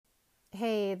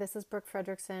Hey, this is Brooke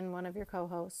Fredrickson, one of your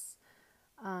co-hosts.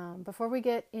 Before we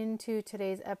get into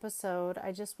today's episode,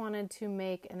 I just wanted to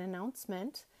make an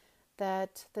announcement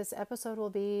that this episode will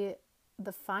be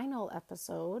the final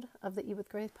episode of the Eat with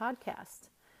Grace podcast.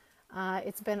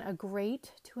 It's been a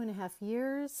great 2.5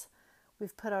 years.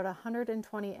 We've put out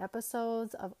 120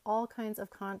 episodes of all kinds of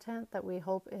content that we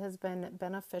hope has been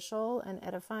beneficial and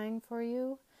edifying for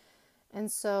you. And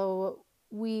so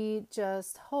we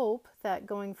just hope that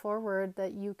going forward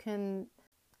that you can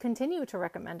continue to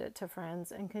recommend it to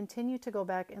friends and continue to go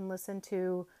back and listen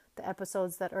to the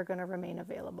episodes that are going to remain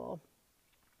available.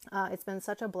 It's been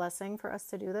such a blessing for us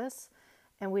to do this,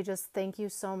 and we just thank you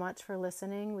so much for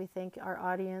listening. We thank our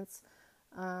audience,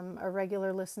 our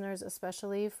regular listeners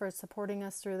especially, for supporting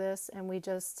us through this, and we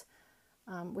just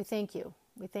we thank you.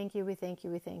 We thank you, we thank you,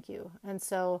 we thank you. And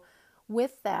so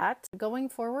with that, going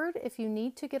forward, if you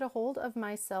need to get a hold of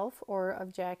myself or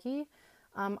of Jackie,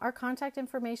 our contact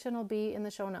information will be in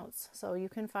the show notes. So you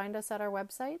can find us at our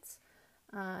websites,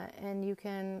 and you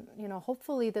can,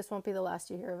 hopefully this won't be the last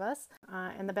you hear of us.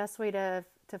 And the best way to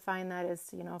find that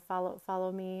is,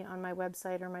 follow me on my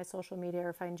website or my social media,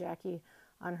 or find Jackie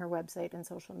on her website and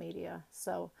social media.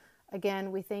 So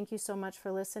again, we thank you so much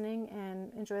for listening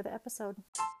and enjoy the episode.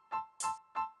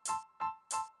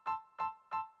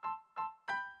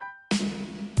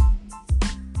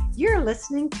 You're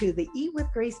listening to the Eat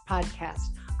with Grace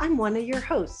podcast. I'm one of your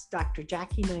hosts, Dr.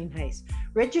 Jackie Nineheist,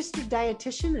 registered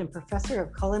dietitian and professor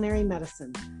of culinary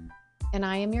medicine. And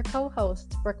I am your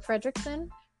co-host, Brooke Fredrickson,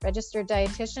 registered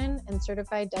dietitian and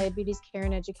certified diabetes care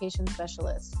and education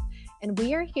specialist. And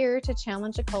we are here to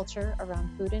challenge a culture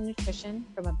around food and nutrition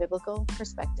from a biblical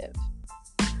perspective.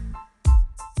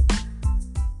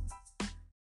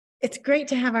 It's great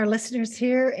to have our listeners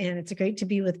here, and it's great to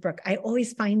be with Brooke. I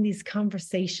always find these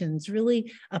conversations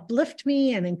really uplift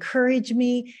me and encourage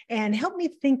me and help me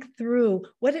think through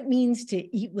what it means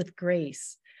to eat with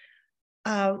grace.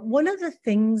 One of the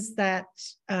things that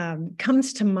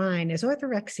comes to mind is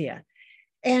orthorexia.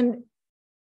 And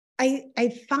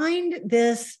I find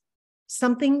this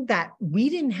something that we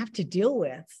didn't have to deal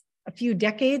with a few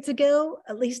decades ago,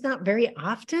 at least not very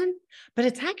often, but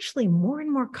it's actually more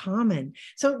and more common.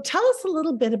 So tell us a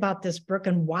little bit about this, Brooke,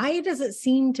 and why does it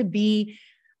seem to be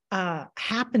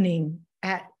happening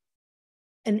at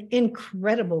an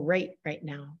incredible rate right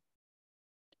now?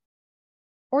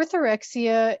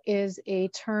 Orthorexia is a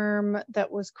term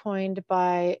that was coined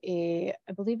by I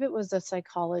believe it was a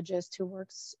psychologist who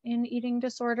works in eating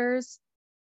disorders.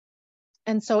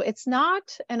 And so it's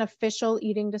not an official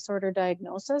eating disorder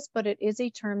diagnosis, but it is a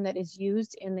term that is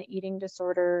used in the eating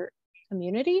disorder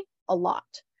community a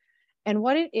lot. And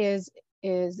what it is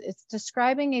it's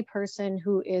describing a person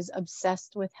who is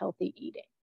obsessed with healthy eating.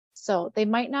 So they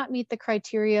might not meet the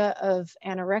criteria of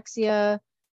anorexia,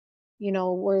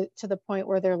 where to the point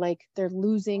where they're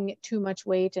losing too much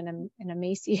weight and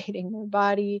emaciating their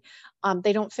body.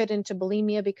 They don't fit into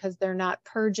bulimia because they're not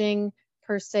purging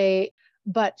per se.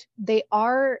 But they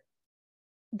have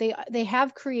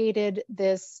created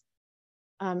this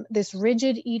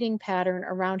rigid eating pattern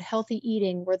around healthy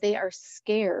eating, where they are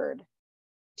scared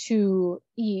to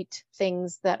eat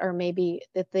things that are maybe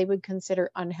that they would consider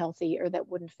unhealthy or that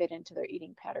wouldn't fit into their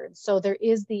eating patterns. So there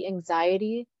is the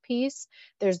anxiety piece,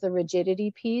 there's the rigidity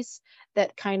piece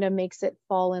that kind of makes it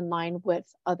fall in line with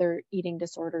other eating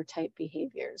disorder type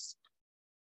behaviors.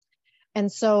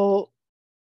 And so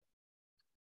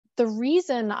the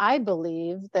reason I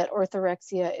believe that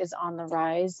orthorexia is on the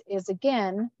rise is,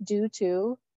 again, due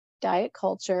to diet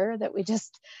culture that we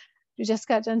just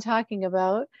got done talking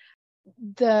about.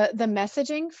 The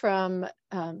messaging from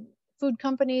food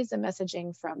companies, the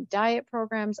messaging from diet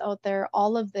programs out there,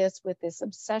 all of this with this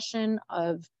obsession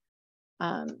of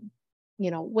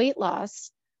weight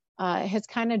loss has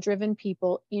kind of driven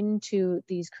people into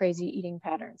these crazy eating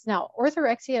patterns. Now,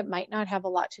 orthorexia might not have a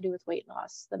lot to do with weight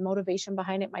loss. The motivation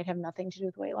behind it might have nothing to do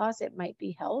with weight loss. It might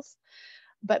be health.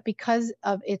 But because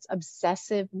of its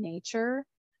obsessive nature,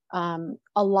 a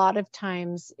lot of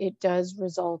times it does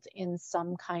result in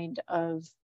some kind of,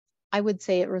 I would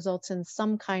say it results in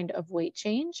some kind of weight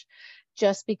change,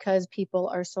 just because people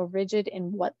are so rigid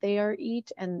in what they are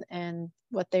and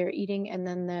what they're eating. And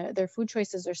then their food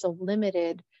choices are so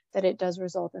limited that it does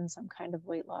result in some kind of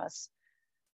weight loss.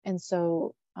 And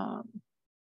so,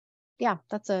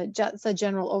 that's a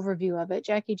general overview of it.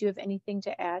 Jackie, do you have anything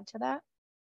to add to that?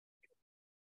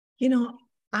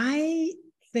 I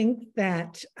think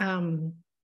that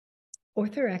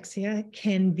orthorexia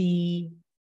can be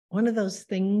one of those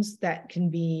things that can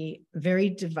be very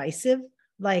divisive.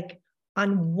 Like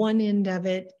on one end of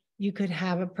it, you could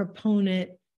have a proponent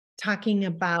talking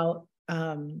about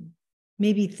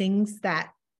maybe things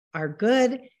that are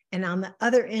good, and on the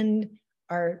other end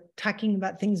are talking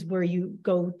about things where you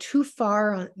go too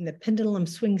far and the pendulum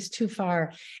swings too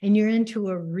far, and you're into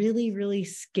a really, really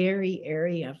scary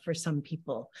area for some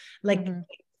people. Like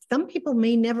some people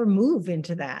may never move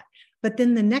into that, but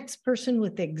then the next person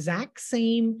with the exact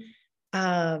same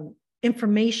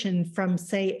information from,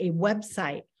 say, a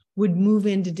website would move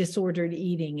into disordered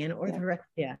eating and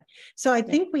orthorexia. So I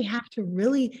think we have to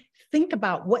really think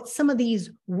about what some of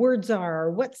these words are,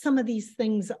 or what some of these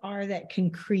things are that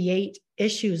can create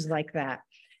issues like that.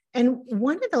 And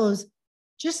one of those,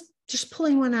 just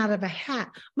pulling one out of a hat,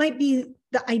 might be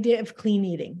the idea of clean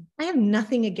eating. I have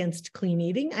nothing against clean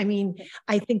eating. I mean,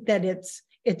 I think that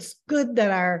it's good that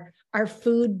our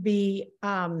food be,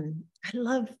 I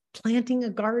love planting a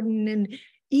garden and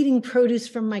eating produce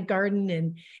from my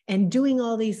garden and doing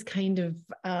all these kind of,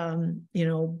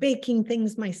 baking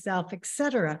things myself,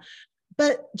 etc.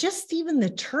 But just even the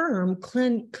term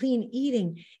clean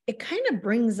eating, it kind of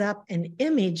brings up an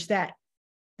image that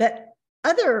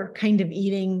other kind of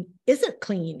eating isn't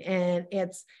clean, and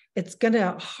it's going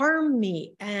to harm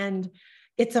me. And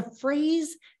it's a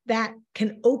phrase that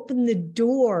can open the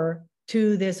door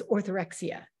to this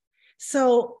orthorexia.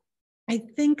 So I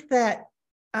think that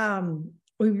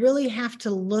we really have to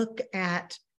look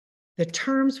at the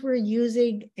terms we're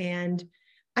using. And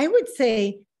I would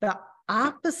say the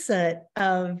opposite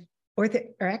of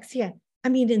orthorexia, I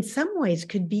mean, in some ways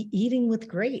could be eating with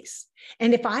grace.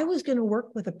 And if I was going to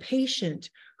work with a patient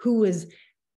who was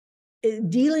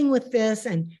dealing with this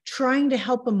and trying to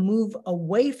help them move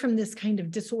away from this kind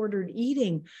of disordered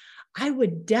eating, I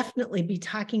would definitely be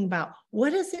talking about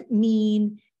what does it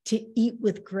mean to eat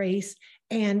with grace,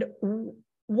 and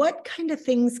what kind of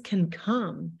things can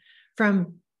come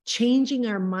from changing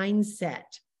our mindset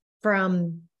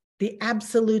from the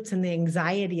absolutes and the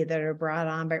anxiety that are brought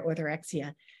on by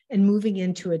orthorexia and moving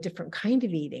into a different kind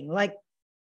of eating. Like,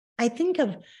 I think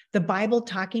of the Bible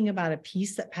talking about a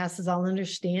peace that passes all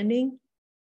understanding.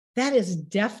 That is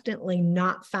definitely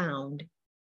not found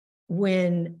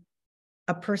when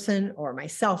a person or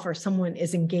myself or someone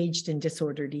is engaged in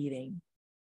disordered eating.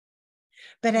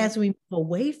 But as we move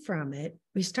away from it,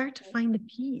 we start to find a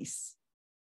peace.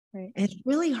 Right. And it's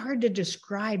really hard to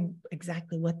describe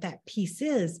exactly what that peace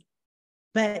is,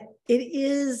 but it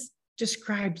is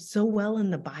described so well in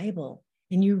the Bible.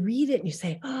 And you read it and you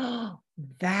say, oh,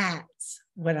 that's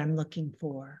what I'm looking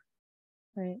for.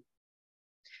 Right.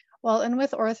 Well, and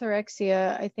with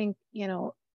orthorexia, I think,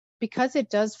 because it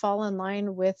does fall in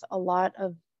line with a lot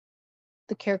of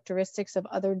the characteristics of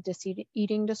other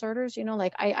eating disorders,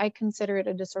 like I consider it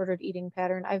a disordered eating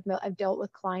pattern. I've dealt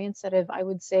with clients that I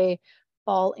would say,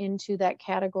 fall into that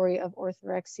category of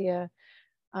orthorexia.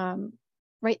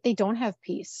 Right? They don't have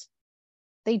peace.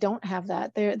 They don't have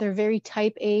that. They're very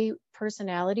type A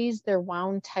personalities. They're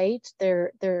wound tight.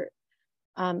 They're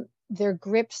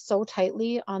gripped so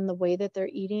tightly on the way that they're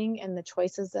eating and the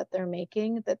choices that they're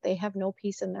making that they have no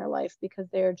peace in their life, because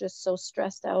they're just so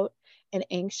stressed out and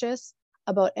anxious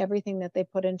about everything that they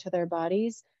put into their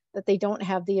bodies that they don't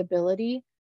have the ability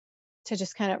to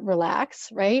just kind of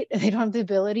relax, right? They don't have the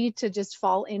ability to just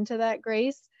fall into that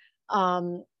grace,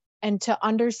 and to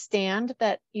understand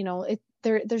that,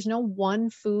 there's no one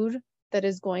food that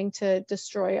is going to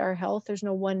destroy our health. There's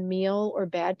no one meal or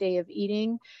bad day of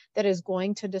eating that is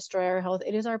going to destroy our health.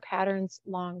 It is our patterns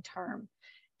long term.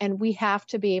 And we have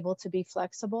to be able to be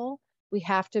flexible. We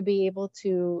have to be able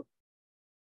to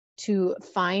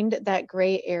find that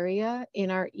gray area in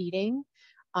our eating.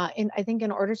 And I think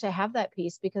in order to have that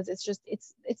peace, because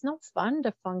it's no fun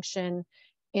to function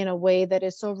in a way that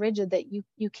is so rigid that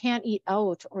you can't eat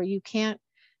out, or you can't,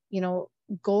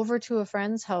 go over to a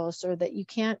friend's house, or that you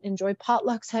can't enjoy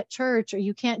potlucks at church, or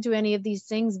you can't do any of these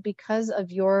things because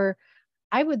of your,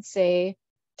 I would say,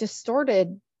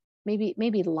 distorted, maybe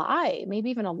lie,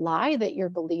 maybe even a lie that you're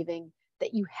believing,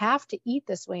 that you have to eat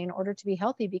this way in order to be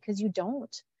healthy, because you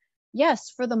don't. Yes,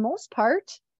 for the most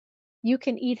part, you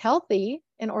can eat healthy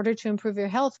in order to improve your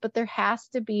health, but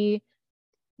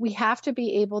we have to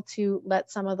be able to let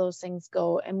some of those things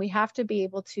go, and we have to be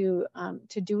able to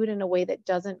do it in a way that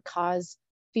doesn't cause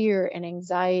fear and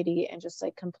anxiety and just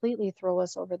like completely throw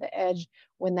us over the edge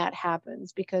when that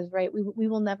happens, because we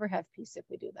will never have peace if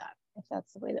we do that, if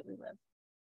that's the way that we live.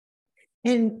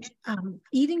 And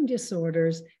eating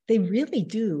disorders, they really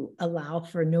do allow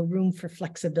for no room for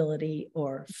flexibility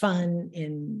or fun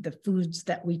in the foods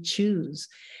that we choose.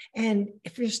 And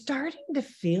if you're starting to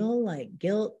feel like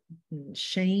guilt and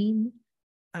shame,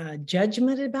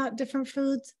 judgment about different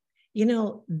foods,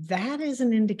 that is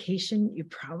an indication you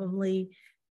probably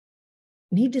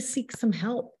need to seek some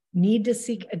help. need to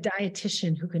seek a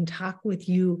dietitian who can talk with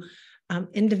you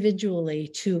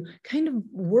individually to kind of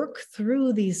work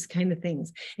through these kind of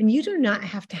things. And you do not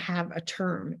have to have a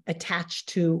term attached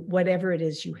to whatever it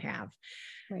is you have.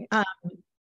 Right.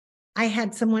 I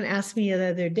had someone ask me the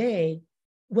other day,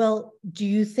 well, do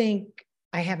you think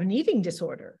I have an eating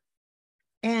disorder?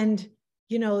 And,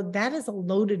 you know, that is a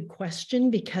loaded question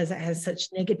because it has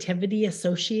such negativity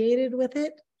associated with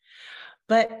it.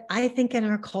 But I think in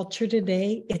our culture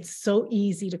today, it's so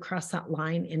easy to cross that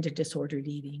line into disordered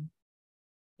eating.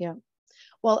 Yeah.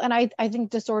 Well, and I think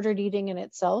disordered eating in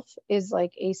itself is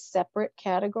like a separate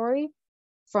category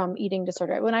from eating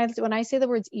disorder. When I say the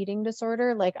words eating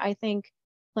disorder, like I think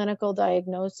clinical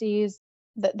diagnoses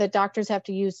that doctors have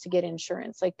to use to get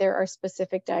insurance. Like there are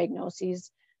specific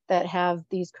diagnoses that have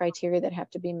these criteria that have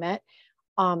to be met.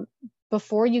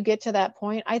 Before you get to that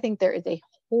point, I think there is a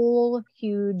whole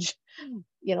huge,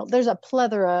 there's a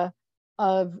plethora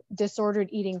of disordered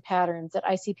eating patterns that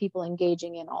I see people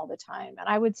engaging in all the time. And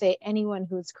I would say anyone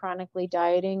who's chronically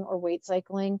dieting or weight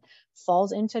cycling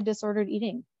falls into disordered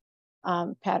eating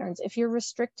patterns. If you're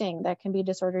restricting, that can be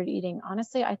disordered eating.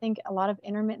 Honestly, I think a lot of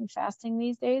intermittent fasting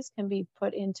these days can be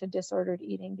put into disordered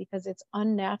eating because it's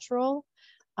unnatural,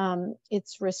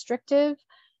 it's restrictive,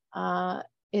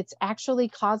 it's actually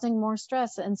causing more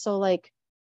stress. And so like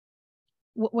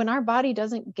when our body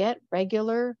doesn't get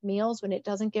regular meals, when it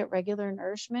doesn't get regular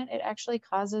nourishment, it actually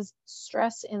causes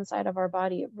stress inside of our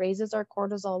body. It raises our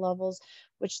cortisol levels,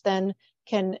 which then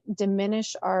can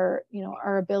diminish our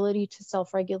ability to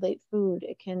self-regulate food.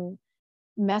 It can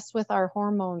mess with our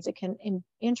hormones. It can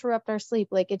interrupt our sleep.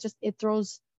 Like it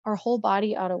throws our whole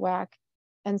body out of whack.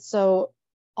 And so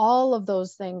all of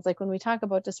those things, like when we talk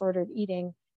about disordered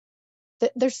eating,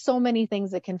 there's so many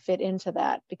things that can fit into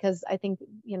that, because I think,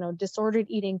 disordered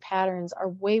eating patterns are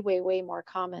way, way, way more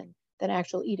common than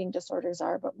actual eating disorders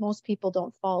are. But most people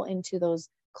don't fall into those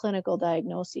clinical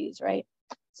diagnoses, right?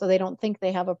 So they don't think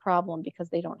they have a problem because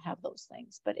they don't have those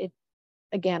things. But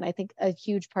again, I think a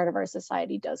huge part of our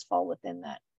society does fall within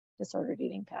that disordered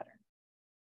eating pattern.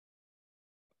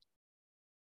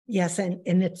 Yes, and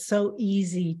it's so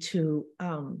easy to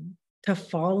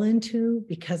fall into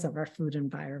because of our food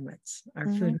environments. Our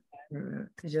food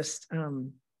environment just, so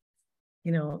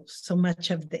much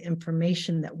of the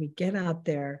information that we get out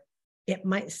there, it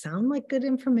might sound like good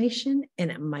information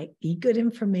and it might be good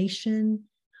information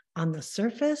on the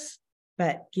surface,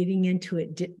 but getting into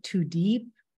it too deep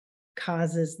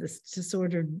causes this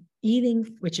disordered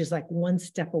eating, which is like one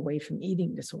step away from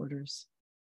eating disorders.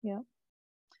 Yeah.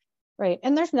 Right.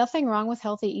 And there's nothing wrong with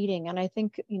healthy eating. And I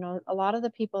think, a lot of the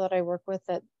people that I work with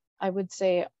that I would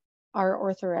say are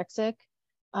orthorexic,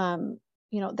 they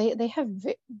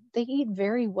eat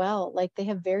very well. Like they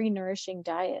have very nourishing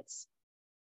diets.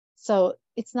 So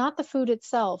it's not the food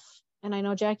itself. And I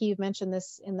know, Jackie, you've mentioned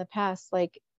this in the past,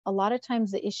 like a lot of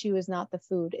times the issue is not the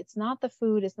food. It's not the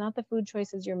food. It's not the food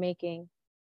choices you're making.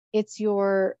 It's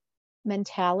your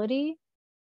mentality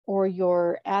or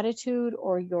your attitude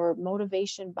or your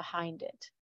motivation behind it,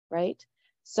 right?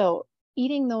 So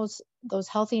eating those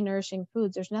healthy, nourishing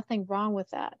foods, there's nothing wrong with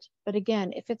that. But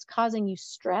again, if it's causing you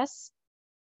stress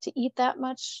to eat that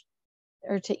much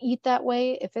or to eat that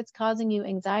way, if it's causing you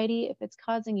anxiety, if it's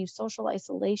causing you social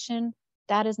isolation,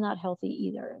 that is not healthy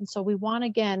either. And so we want to,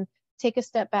 again, take a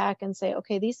step back and say,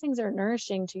 okay, these things are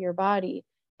nourishing to your body,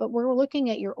 but we're looking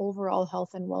at your overall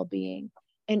health and well-being.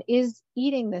 And is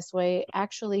eating this way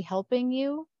actually helping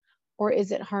you, or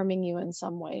is it harming you in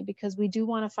some way? Because we do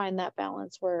want to find that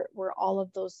balance where all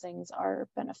of those things are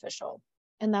beneficial.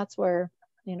 And that's where,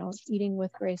 eating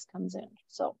with grace comes in.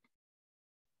 So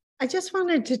I just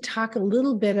wanted to talk a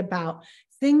little bit about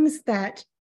things that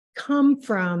come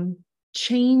from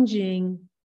changing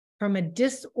from a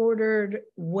disordered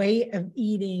way of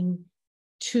eating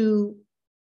to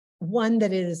one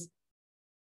that is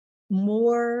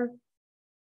more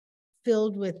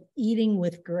filled with eating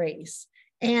with grace.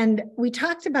 And we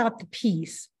talked about the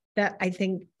peace that I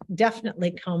think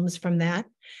definitely comes from that,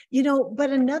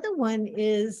 but another one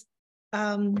is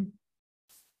a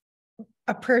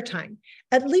prayer time.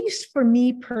 At least for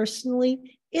me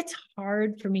personally, it's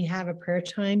hard for me to have a prayer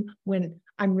time when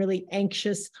I'm really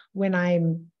anxious, when I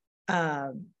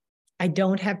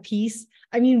don't have peace.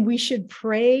 I mean, we should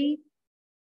pray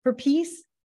for peace,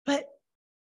 but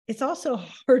it's also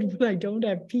hard when I don't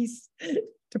have peace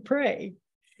to pray.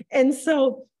 And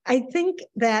so I think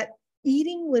that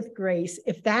eating with grace,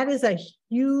 if that is a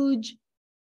huge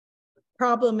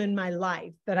problem in my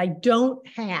life that I don't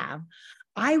have,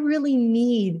 I really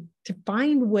need to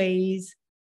find ways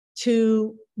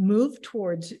to move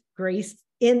towards grace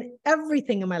in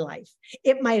everything in my life.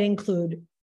 It might include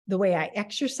the way I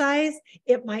exercise.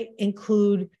 It might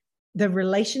include the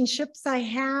relationships I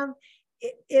have.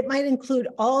 It might include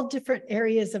all different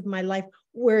areas of my life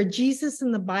where Jesus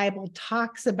in the Bible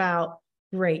talks about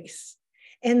grace.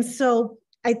 And so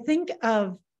I think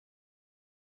of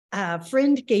a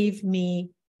friend gave me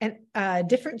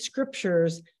different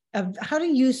scriptures of how to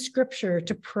use scripture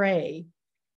to pray.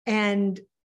 And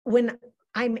when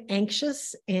I'm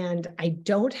anxious and I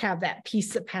don't have that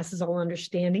peace that passes all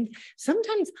understanding,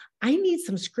 sometimes I need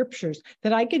some scriptures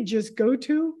that I could just go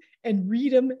to and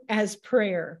read them as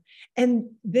prayer. And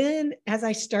then as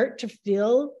I start to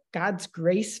feel God's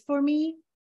grace for me,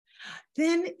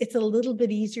 then it's a little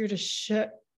bit easier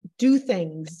to do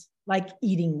things like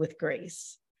eating with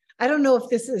grace. I don't know if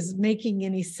this is making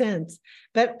any sense,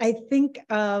 but I think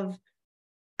of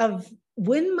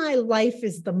when my life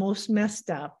is the most messed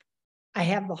up, I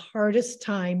have the hardest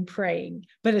time praying,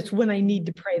 but it's when I need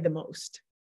to pray the most.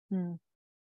 Hmm.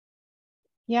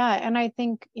 Yeah, and I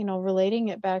think, relating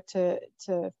it back to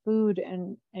food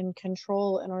and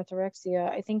control and orthorexia,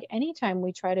 I think anytime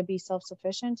we try to be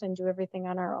self-sufficient and do everything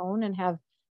on our own and have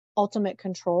ultimate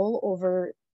control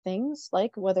over things,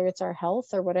 like whether it's our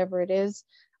health or whatever it is,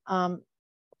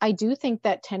 I do think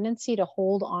that tendency to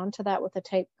hold on to that with a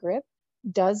tight grip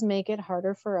does make it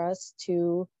harder for us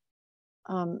to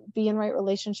be in right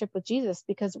relationship with Jesus,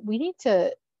 because we need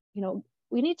to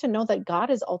know that God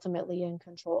is ultimately in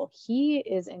control. He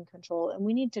is in control, and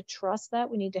we need to trust that.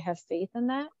 We need to have faith in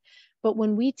that. But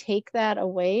when we take that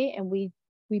away and we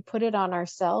put it on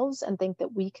ourselves and think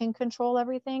that we can control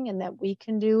everything and that we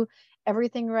can do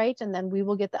everything right, and then we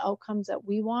will get the outcomes that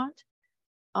we want,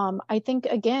 I think,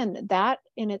 again, that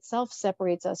in itself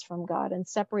separates us from God and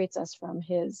separates us from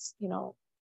his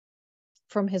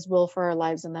will for our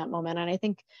lives in that moment. And I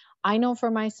think, I know for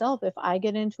myself, if I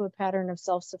get into a pattern of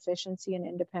self-sufficiency and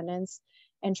independence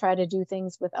and try to do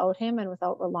things without him and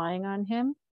without relying on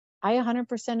him, I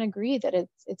 100% agree that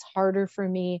it's harder for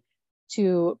me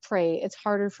to pray. It's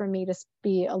harder for me to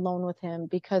be alone with him,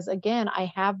 because again,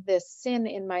 I have this sin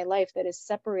in my life that is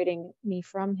separating me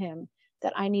from him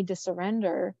that I need to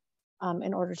surrender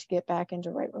in order to get back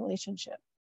into right relationship.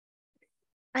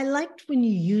 I liked when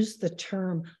you used the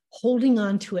term holding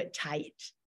on to it tight,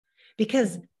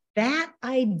 because that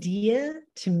idea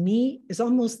to me is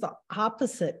almost the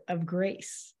opposite of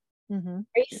grace. Mm-hmm.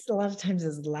 Grace a lot of times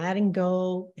is letting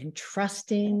go and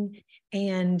trusting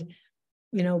and,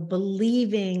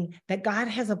 believing that God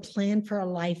has a plan for our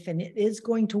life and it is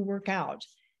going to work out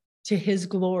to his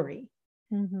glory.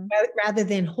 Mm-hmm. Rather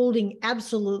than holding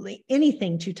absolutely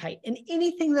anything too tight. And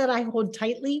anything that I hold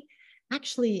tightly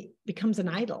actually becomes an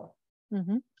idol.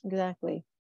 Mm-hmm. Exactly.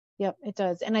 Yep, it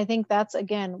does. And I think that's,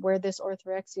 again, where this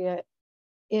orthorexia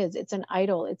is. It's an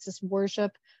idol. It's this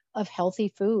worship of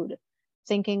healthy food,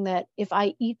 thinking that if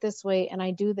I eat this way and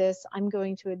I do this, I'm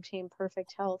going to obtain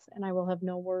perfect health and I will have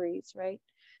no worries, right?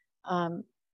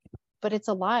 But it's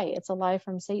a lie. It's a lie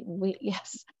from Satan.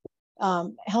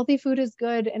 Healthy food is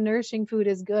good and nourishing food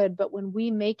is good, but when we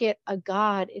make it a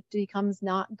god, it becomes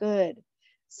not good.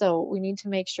 So we need to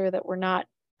make sure that we're not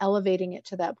elevating it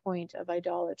to that point of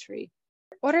idolatry.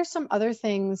 What are some other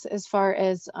things as far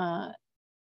as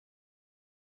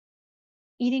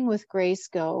eating with grace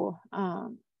go?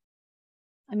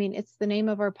 It's the name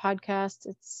of our podcast.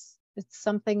 It's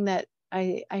something that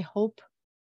I hope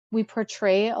we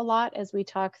portray a lot as we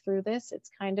talk through this. It's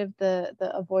kind of the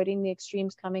avoiding the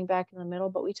extremes, coming back in the middle,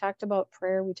 but we talked about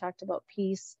prayer, we talked about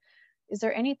peace. Is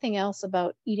there anything else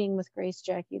about eating with grace,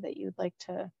 Jackie, that you'd like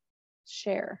to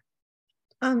share?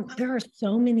 There are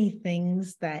so many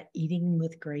things that eating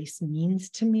with grace means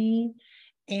to me.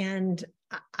 And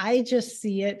I just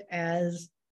see it as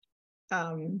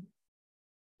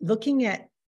looking at,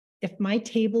 if my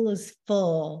table is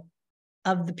full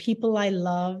of the people I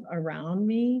love around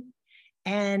me,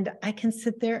 and I can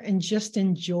sit there and just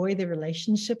enjoy the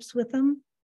relationships with them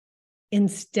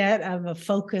instead of a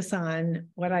focus on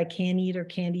what I can eat or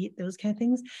can't eat, those kind of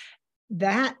things.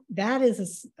 That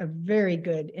is a very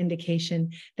good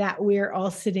indication that we're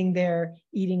all sitting there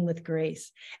eating with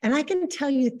grace. And I can tell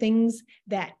you things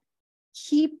that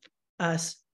keep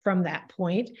us from that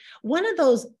point. One of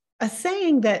those, a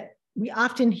saying that we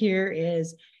often hear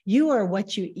is, you are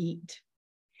what you eat.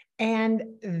 And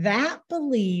that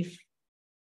belief,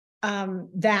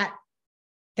 that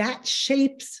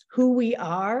shapes who we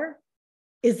are,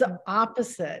 is the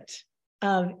opposite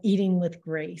of eating with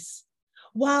grace.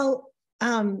 While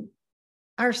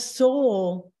our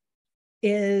soul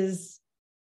needs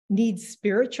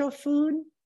spiritual food,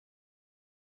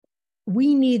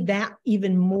 we need that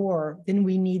even more than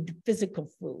we need the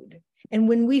physical food. And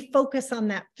when we focus on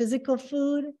that physical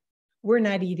food, we're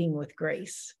not eating with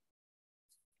grace.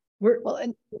 Well,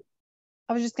 and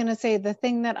I was just going to say, the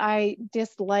thing that I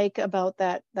dislike about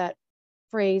that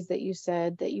phrase that you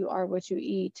said, that you are what you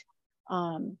eat.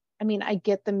 I mean, I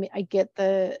get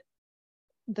the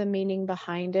meaning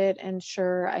behind it, and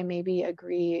sure, I maybe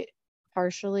agree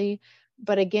partially,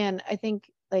 but again, I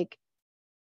think like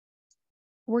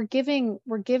we're giving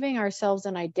ourselves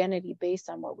an identity based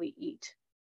on what we eat,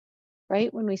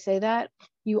 right? When we say that,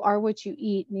 you are what you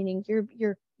eat, meaning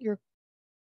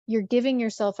you're giving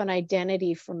yourself an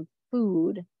identity from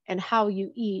food and how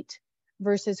you eat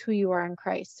versus who you are in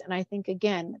Christ. And I think,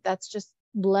 again, that's just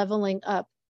leveling up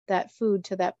that food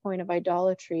to that point of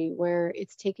idolatry where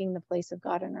it's taking the place of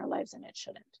God in our lives, and it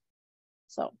shouldn't.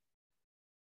 So,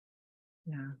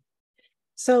 yeah.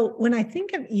 So when I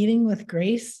think of eating with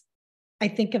grace, I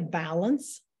think of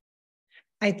balance.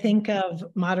 I think of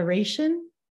moderation.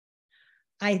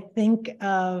 I think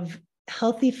of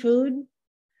healthy food.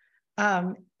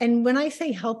 And when I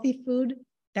say healthy food,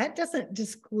 that doesn't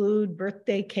exclude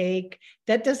birthday cake.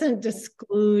 That doesn't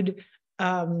exclude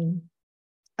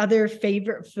other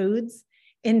favorite foods.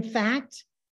 In fact,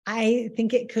 I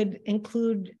think it could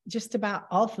include just about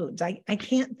all foods. I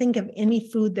can't think of any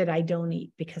food that I don't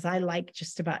eat because I like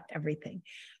just about everything.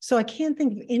 So I can't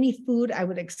think of any food I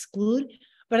would exclude,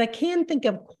 but I can think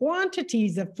of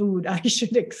quantities of food I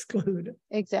should exclude.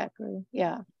 exactly.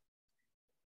 Yeah.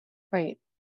 Right.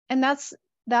 And that's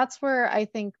where I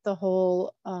think the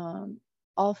whole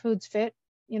all foods fit,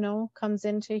 comes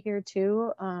into here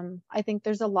too. I think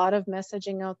there's a lot of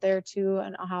messaging out there too,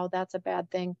 and how that's a bad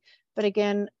thing. But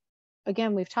again,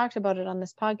 we've talked about it on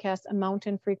this podcast, amount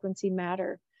and frequency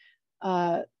matter.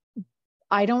 I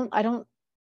don't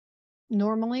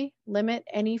normally limit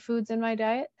any foods in my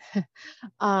diet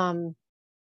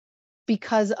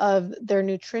because of their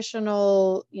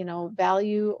nutritional,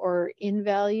 value or in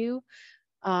value.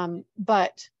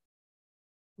 But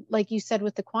like you said,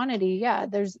 with the quantity, yeah,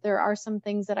 there are some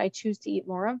things that I choose to eat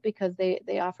more of because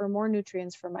they offer more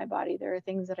nutrients for my body. There are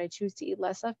things that I choose to eat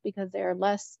less of because they are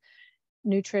less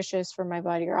nutritious for my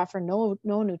body, or offer no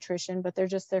nutrition, but they're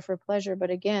just there for pleasure. But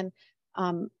again,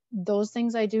 those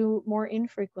things I do more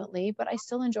infrequently, but I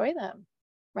still enjoy them,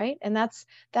 right? And that's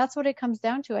what it comes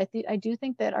down to. I do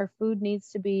think that our food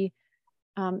needs to be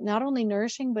not only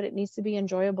nourishing, but it needs to be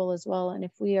enjoyable as well. And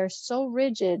if we are so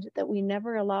rigid that we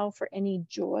never allow for any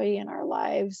joy in our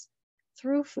lives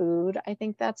through food, I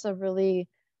think that's a really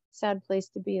sad place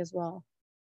to be as well.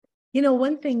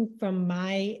 One thing from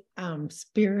my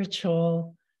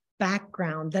spiritual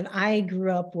background that I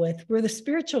grew up with were the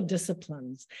spiritual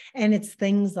disciplines. And it's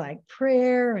things like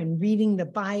prayer and reading the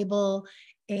Bible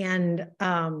and,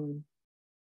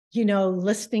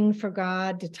 listening for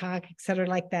God to talk, et cetera,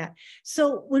 like that.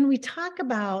 So when we talk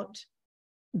about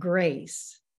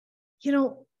grace,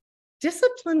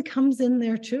 discipline comes in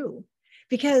there too,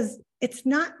 because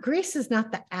grace is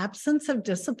not the absence of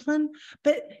discipline,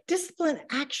 but discipline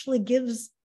actually gives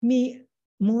me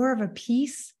more of a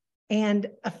peace and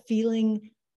a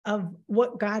feeling of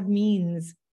what God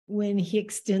means when he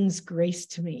extends grace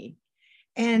to me.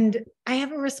 And I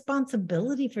have a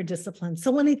responsibility for discipline.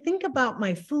 So when I think about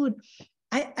my food,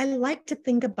 I like to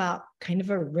think about kind of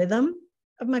a rhythm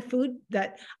of my food,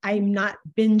 that I'm not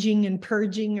binging and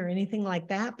purging or anything like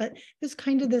that, but there's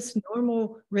kind of this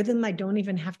normal rhythm I don't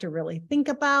even have to really think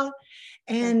about.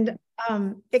 And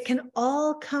it can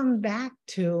all come back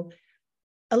to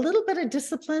a little bit of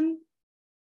discipline,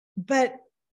 but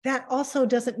that also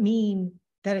doesn't mean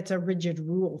that it's a rigid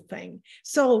rule thing.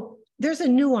 So there's a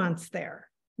nuance there.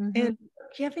 Mm-hmm. And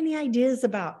do you have any ideas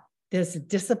about this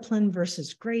discipline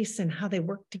versus grace and how they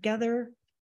work together?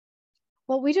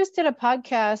 Well, we just did a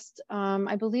podcast,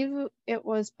 I believe it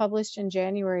was published in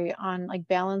January, on like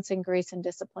balancing grace and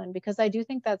discipline, because I do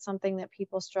think that's something that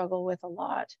people struggle with a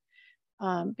lot.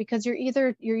 Because you're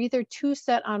either too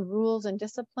set on rules and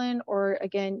discipline, or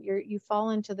again, you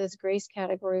fall into this grace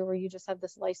category where you just have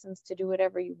this license to do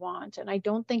whatever you want. And I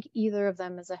don't think either of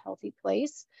them is a healthy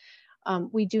place.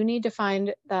 We do need to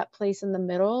find that place in the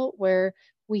middle where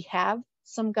we have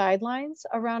some guidelines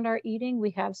around our eating.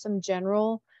 We have some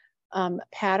general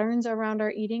patterns around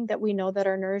our eating that we know that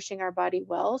are nourishing our body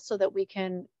well, so that we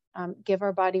can give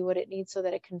our body what it needs so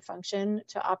that it can function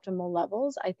to optimal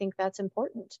levels. I think that's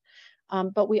important.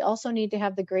 But we also need to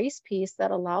have the grace piece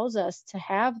that allows us to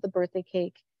have the birthday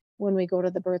cake when we go to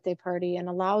the birthday party, and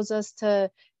allows us to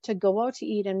go out to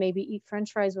eat and maybe eat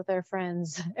French fries with our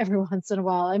friends every once in a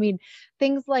while. I mean,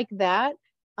 things like that,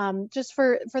 just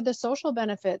for the social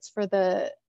benefits, for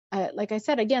the, like I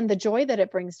said, again, the joy that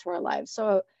it brings to our lives.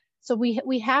 So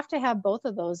we have to have both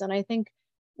of those. And I think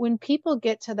when people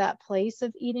get to that place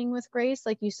of eating with grace,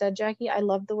 like you said, Jackie, I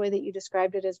love the way that you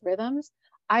described it as rhythms.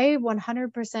 I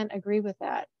 100% agree with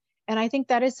that. And I think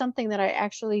that is something that I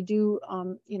actually do,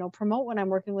 promote when I'm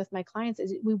working with my clients.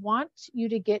 Is we want you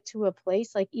to get to a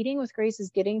place, like eating with grace is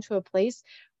getting to a place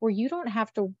where you don't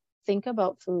have to think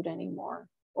about food anymore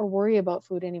or worry about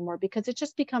food anymore, because it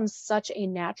just becomes such a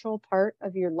natural part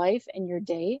of your life and your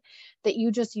day that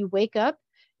you wake up,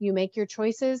 you make your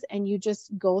choices, and you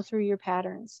just go through your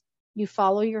patterns. You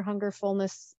follow your hunger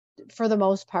fullness for the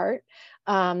most part.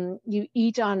 You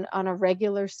eat on a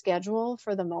regular schedule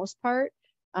for the most part.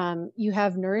 You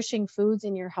have nourishing foods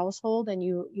in your household, and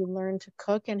you learn to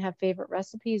cook and have favorite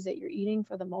recipes that you're eating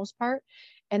for the most part.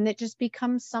 And it just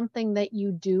becomes something that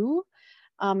you do,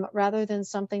 rather than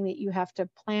something that you have to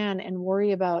plan and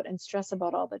worry about and stress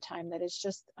about all the time. That is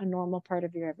just a normal part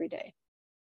of your everyday.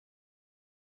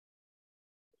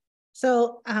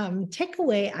 So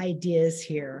takeaway ideas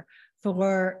here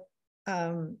for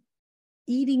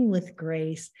eating with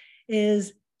grace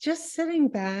is just sitting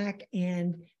back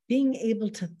and being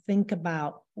able to think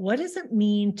about, what does it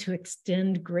mean to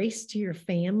extend grace to your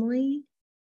family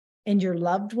and your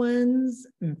loved ones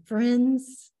and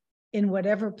friends in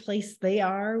whatever place they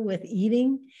are with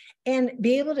eating, and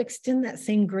be able to extend that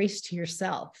same grace to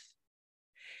yourself.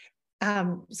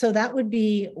 So that would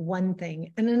be one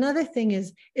thing. And another thing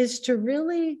is to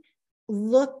really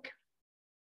look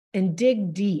and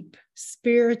dig deep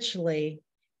spiritually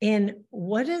in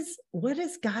what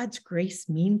does God's grace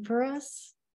mean for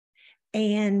us?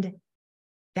 And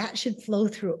that should flow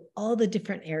through all the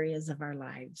different areas of our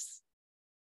lives.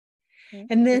 Okay.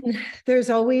 And then there's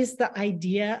always the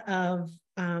idea of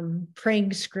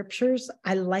praying scriptures.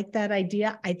 I like that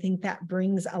idea. I think that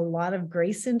brings a lot of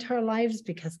grace into our lives,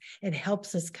 because it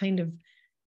helps us kind of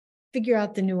figure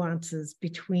out the nuances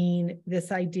between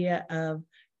this idea of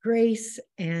grace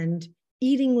and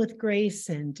eating with grace,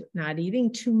 and not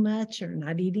eating too much or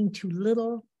not eating too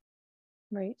little.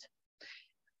 Right.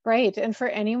 Right. And for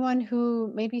anyone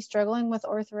who may be struggling with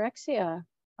orthorexia,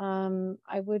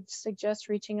 I would suggest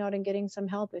reaching out and getting some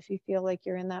help if you feel like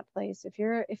you're in that place. If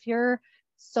you're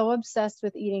so obsessed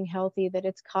with eating healthy that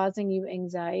it's causing you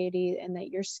anxiety and that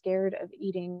you're scared of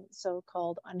eating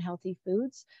so-called unhealthy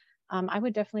foods, I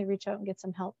would definitely reach out and get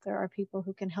some help. There are people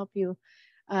who can help you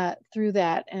through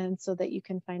that, and so that you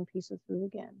can find peace with food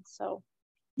again. So,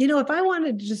 if I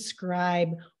wanted to describe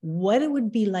what it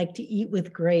would be like to eat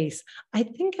with grace, I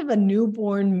think of a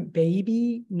newborn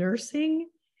baby nursing.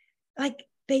 Like,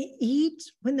 they eat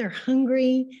when they're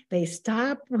hungry, they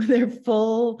stop when they're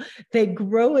full, they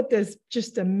grow at this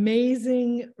just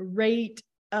amazing rate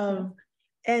of,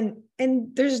 and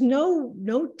there's no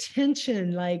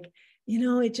tension, like,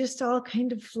 it just all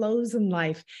kind of flows in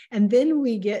life. And then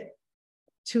we get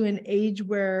to an age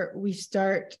where we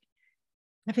start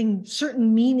having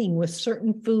certain meaning with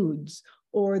certain foods,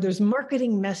 or there's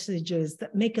marketing messages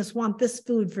that make us want this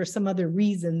food for some other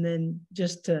reason than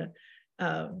just to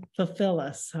fulfill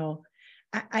us. So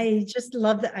I just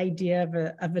love the idea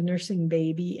of a nursing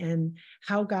baby and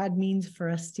how God means for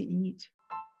us to eat.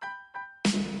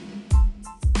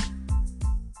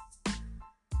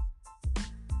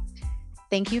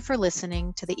 Thank you for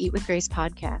listening to the Eat with Grace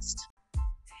podcast.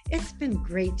 It's been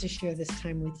great to share this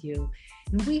time with you,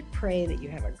 and we pray that you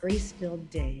have a grace-filled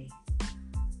day.